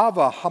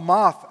 Ava,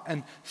 Hamath,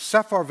 and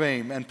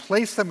Sepharvaim, and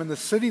placed them in the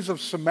cities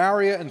of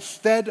Samaria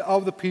instead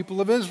of the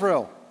people of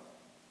Israel.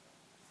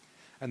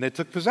 And they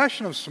took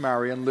possession of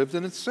Samaria and lived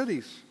in its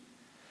cities.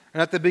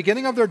 And at the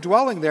beginning of their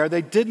dwelling there,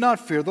 they did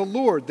not fear the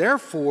Lord.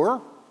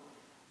 Therefore,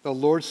 the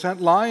Lord sent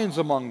lions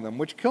among them,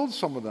 which killed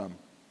some of them.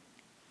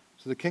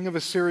 So the king of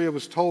Assyria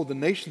was told, the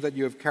nations that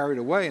you have carried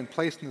away and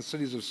placed in the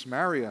cities of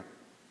Samaria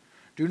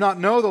do not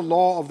know the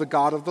law of the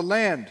God of the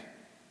land.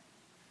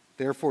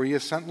 Therefore he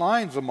has sent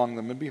lions among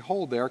them, and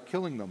behold, they are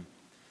killing them,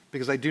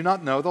 because they do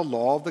not know the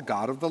law of the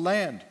God of the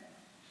land.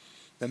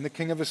 Then the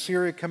king of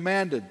Assyria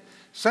commanded,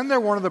 send there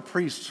one of the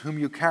priests whom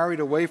you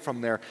carried away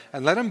from there,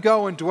 and let him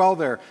go and dwell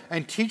there,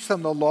 and teach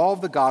them the law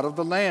of the God of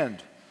the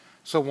land.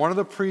 So one of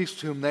the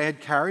priests whom they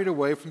had carried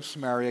away from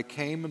Samaria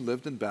came and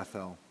lived in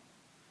Bethel,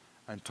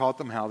 and taught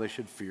them how they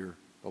should fear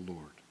the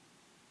Lord.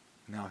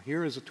 Now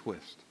here is a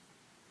twist.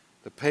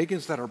 The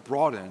pagans that are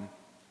brought in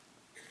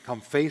come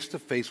face to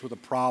face with a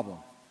problem.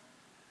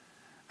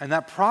 And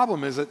that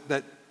problem is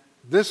that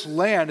this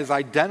land is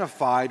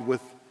identified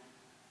with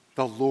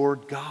the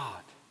Lord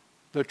God,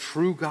 the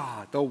true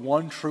God, the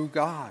one true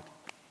God.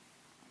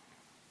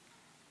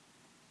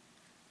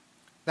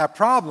 That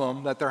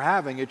problem that they're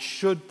having, it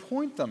should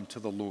point them to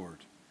the Lord.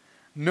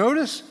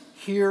 Notice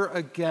here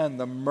again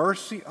the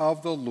mercy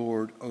of the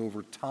Lord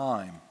over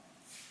time.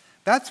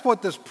 That's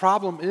what this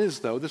problem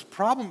is, though. This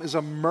problem is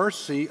a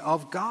mercy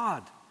of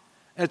God.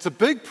 And it's a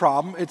big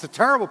problem. It's a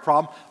terrible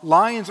problem.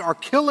 Lions are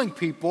killing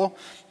people,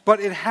 but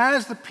it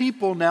has the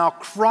people now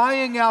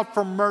crying out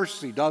for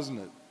mercy, doesn't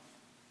it?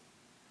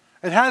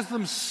 It has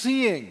them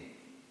seeing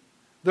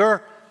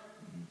their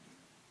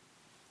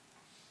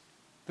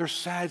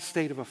sad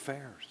state of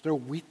affairs, their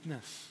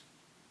weakness.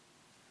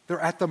 They're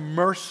at the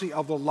mercy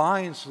of the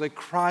lions, so they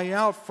cry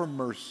out for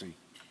mercy.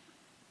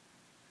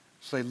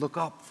 So they look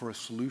up for a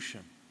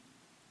solution.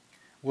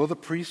 Will the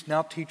priest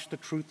now teach the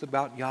truth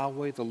about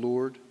Yahweh, the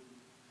Lord?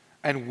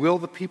 And will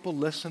the people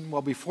listen?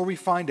 Well, before we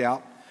find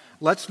out,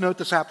 let's note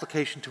this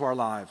application to our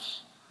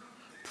lives.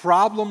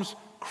 Problems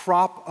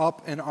crop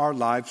up in our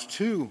lives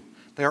too.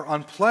 They are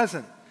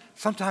unpleasant.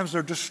 Sometimes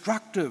they're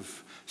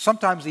destructive.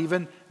 Sometimes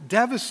even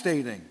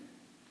devastating.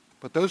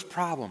 But those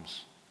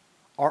problems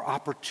are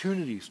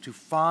opportunities to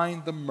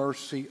find the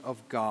mercy of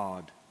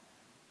God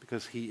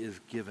because He is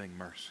giving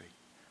mercy.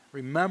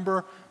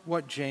 Remember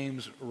what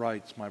James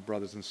writes, my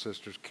brothers and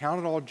sisters.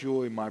 Count it all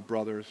joy, my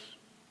brothers,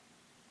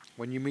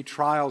 when you meet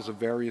trials of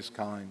various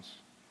kinds.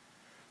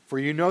 For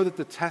you know that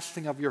the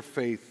testing of your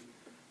faith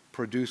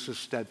produces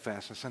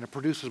steadfastness. And it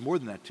produces more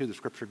than that too. The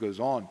scripture goes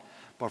on.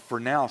 But for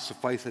now,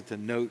 suffice it to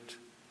note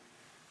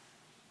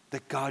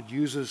that God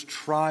uses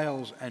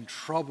trials and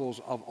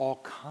troubles of all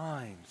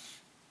kinds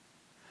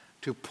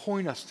to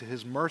point us to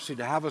His mercy,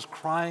 to have us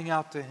crying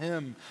out to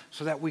Him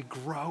so that we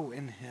grow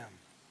in Him.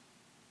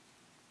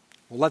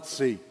 Well, let's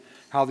see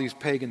how these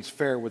pagans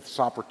fare with this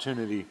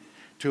opportunity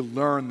to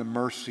learn the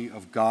mercy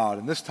of God.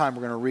 And this time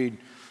we're going to read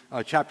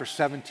chapter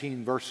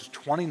 17, verses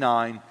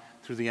 29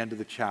 through the end of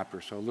the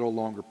chapter, so a little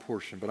longer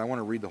portion, but I want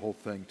to read the whole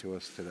thing to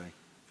us today.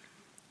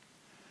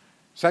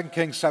 2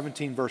 Kings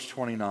 17, verse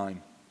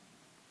 29.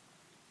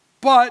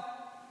 But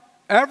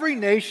every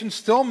nation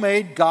still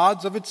made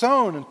gods of its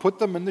own and put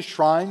them in the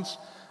shrines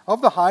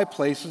of the high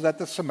places that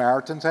the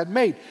Samaritans had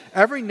made.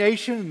 Every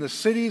nation in the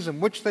cities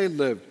in which they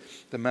lived.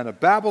 The men of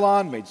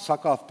Babylon made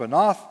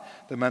Succoth-Benoth.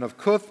 The men of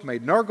Cuth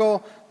made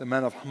Nergal. The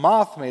men of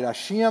Hamath made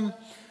Ashiam.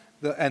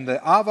 And the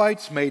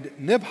Avites made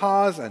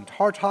Nibhaz and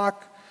Tartak.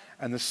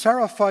 And the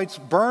Seraphites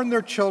burned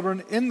their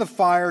children in the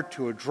fire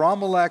to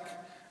Adramelech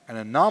and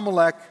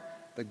Anamelech,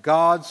 the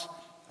gods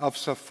of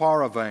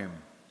Sepharvaim.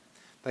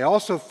 They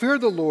also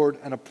feared the Lord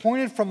and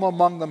appointed from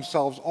among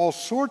themselves all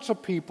sorts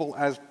of people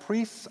as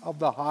priests of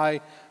the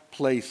high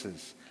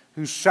places,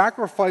 who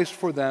sacrificed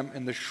for them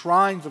in the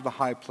shrines of the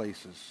high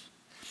places.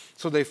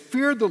 So they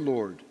feared the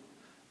Lord,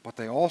 but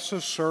they also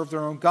served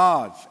their own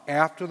gods,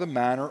 after the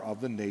manner of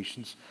the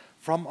nations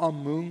from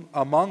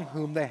among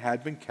whom they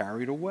had been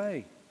carried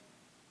away.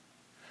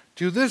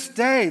 To this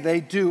day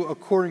they do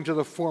according to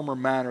the former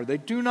manner. They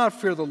do not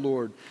fear the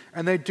Lord,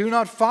 and they do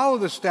not follow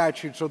the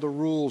statutes or the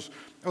rules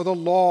or the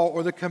law,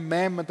 or the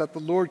commandment that the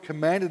Lord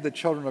commanded the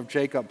children of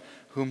Jacob,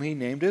 whom he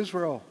named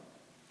Israel.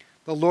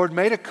 The Lord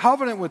made a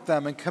covenant with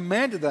them and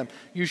commanded them,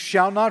 "You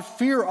shall not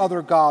fear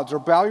other gods or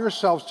bow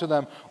yourselves to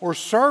them or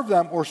serve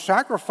them or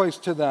sacrifice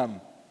to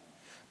them.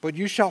 But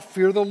you shall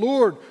fear the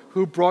Lord,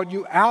 who brought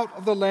you out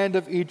of the land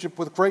of Egypt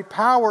with great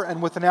power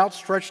and with an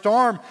outstretched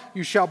arm.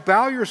 You shall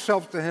bow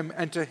yourselves to him,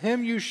 and to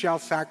him you shall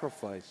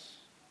sacrifice."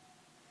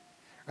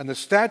 And the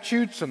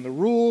statutes and the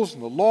rules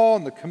and the law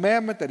and the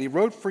commandment that he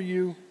wrote for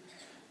you,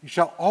 you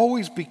shall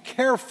always be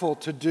careful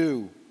to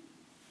do.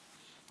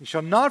 You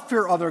shall not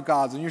fear other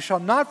gods, and you shall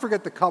not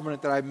forget the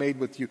covenant that I made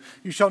with you.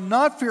 You shall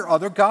not fear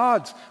other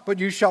gods, but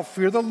you shall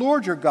fear the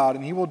Lord your God,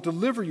 and he will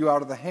deliver you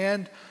out of the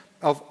hand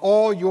of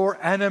all your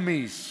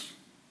enemies.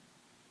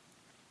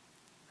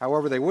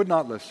 However, they would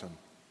not listen,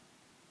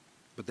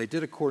 but they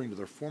did according to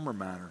their former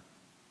manner.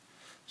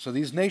 So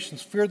these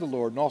nations feared the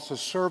Lord and also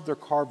served their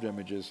carved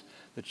images.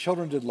 The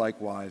children did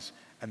likewise,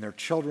 and their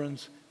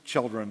children's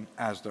children,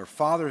 as their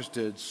fathers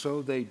did,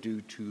 so they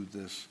do to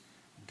this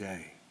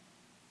day.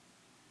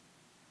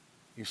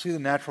 You see the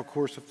natural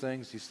course of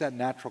things? You see that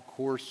natural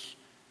course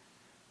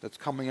that's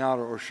coming out,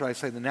 or should I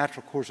say the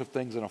natural course of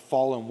things in a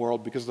fallen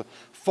world, because the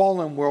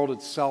fallen world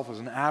itself is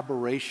an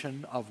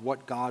aberration of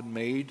what God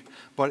made,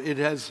 but it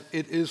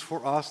is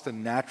for us the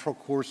natural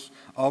course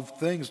of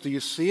things. Do you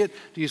see it?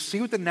 Do you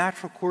see what the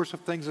natural course of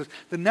things is?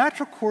 The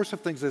natural course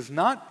of things is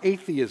not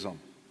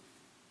atheism.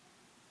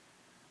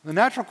 The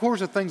natural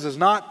course of things is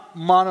not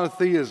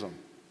monotheism.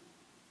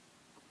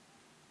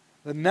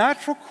 The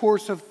natural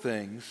course of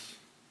things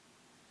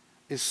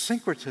is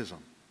syncretism.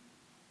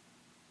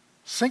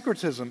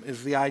 Syncretism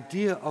is the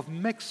idea of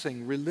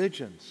mixing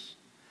religions,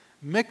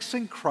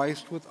 mixing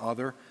Christ with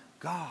other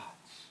gods.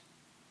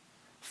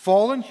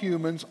 Fallen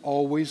humans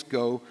always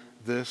go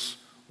this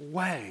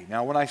way.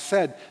 Now, when I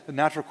said the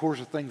natural course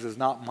of things is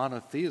not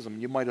monotheism,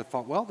 you might have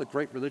thought, well, the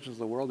great religions of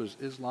the world, there's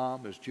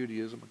Islam, there's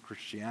Judaism, and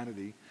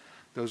Christianity.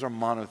 Those are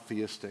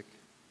monotheistic,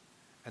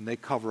 and they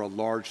cover a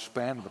large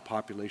span of the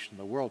population of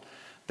the world.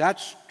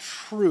 That's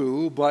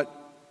true, but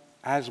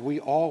as we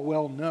all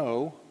well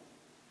know,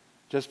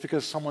 just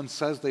because someone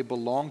says they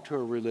belong to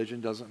a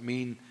religion doesn't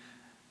mean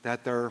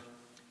that they're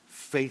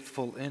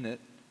faithful in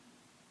it.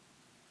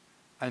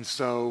 And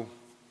so,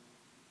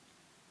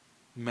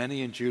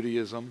 many in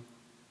Judaism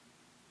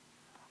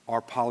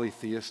are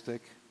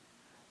polytheistic.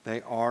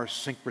 They are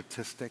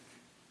syncretistic.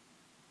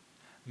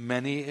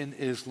 Many in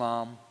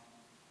Islam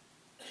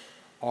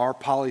are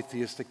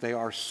polytheistic. They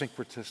are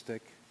syncretistic.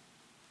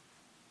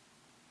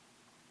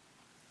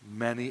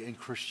 Many in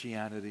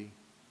Christianity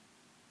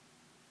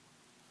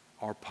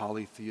are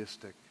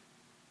polytheistic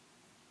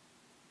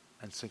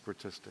and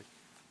syncretistic.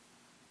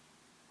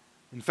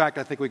 In fact,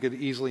 I think we could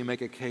easily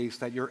make a case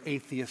that your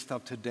atheist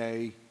of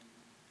today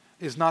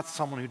is not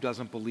someone who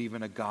doesn't believe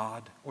in a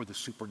God or the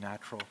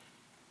supernatural,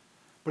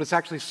 but it's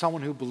actually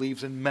someone who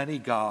believes in many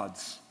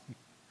gods.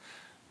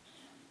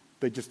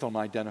 They just don't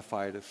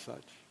identify it as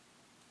such.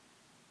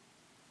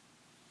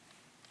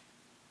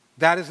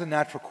 That is the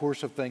natural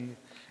course of things.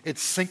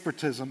 It's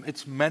syncretism.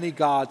 It's many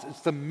gods.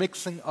 It's the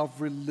mixing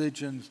of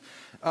religions.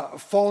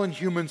 Fallen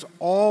humans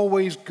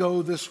always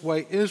go this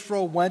way.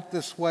 Israel went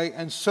this way,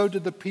 and so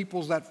did the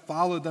peoples that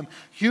followed them.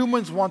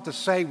 Humans want to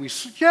say,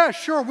 yeah,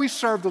 sure, we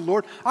serve the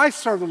Lord. I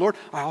serve the Lord.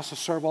 I also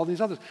serve all these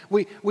others.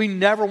 We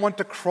never want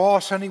to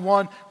cross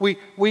anyone.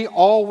 We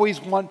always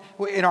want,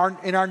 in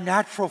our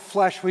natural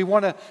flesh, we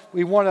want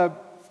to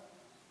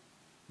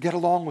get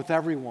along with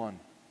everyone.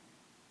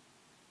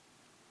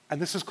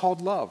 And this is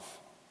called love.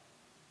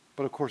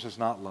 But of course it's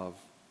not love,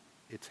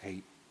 it's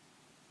hate.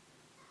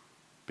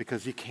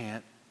 Because you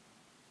can't.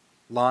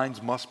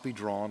 Lines must be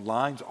drawn.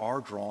 Lines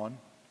are drawn,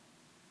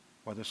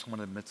 whether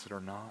someone admits it or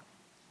not.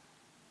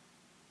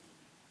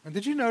 And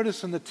did you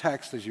notice in the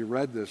text as you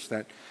read this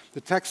that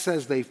the text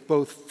says they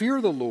both fear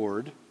the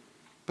Lord,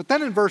 but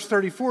then in verse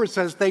 34 it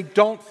says they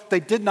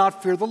did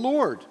not fear the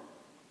Lord.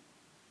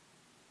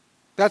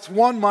 That's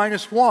 1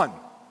 minus 1.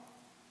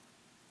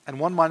 And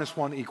 1 minus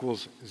 1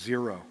 equals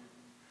 0.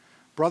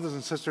 Brothers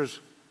and sisters,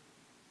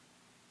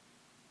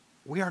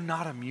 we are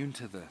not immune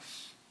to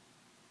this.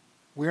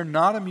 We are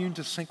not immune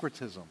to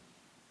syncretism.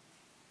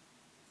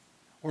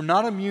 We're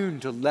not immune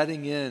to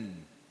letting in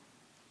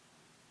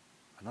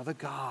another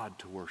God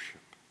to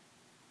worship.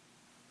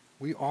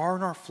 We are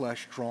in our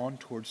flesh drawn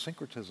towards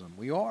syncretism.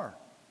 We are.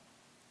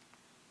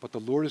 But the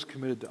Lord is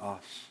committed to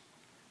us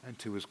and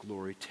to his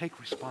glory. Take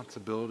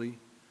responsibility,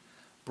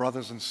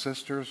 brothers and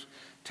sisters.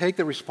 Take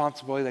the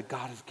responsibility that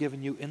God has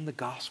given you in the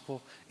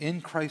gospel, in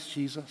Christ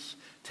Jesus.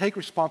 Take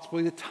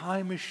responsibility. The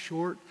time is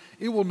short.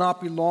 It will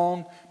not be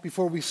long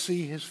before we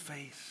see his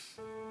face.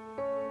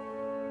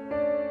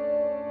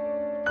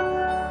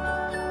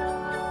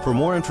 For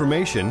more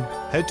information,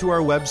 head to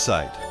our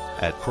website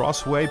at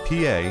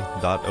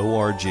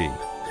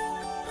crosswaypa.org.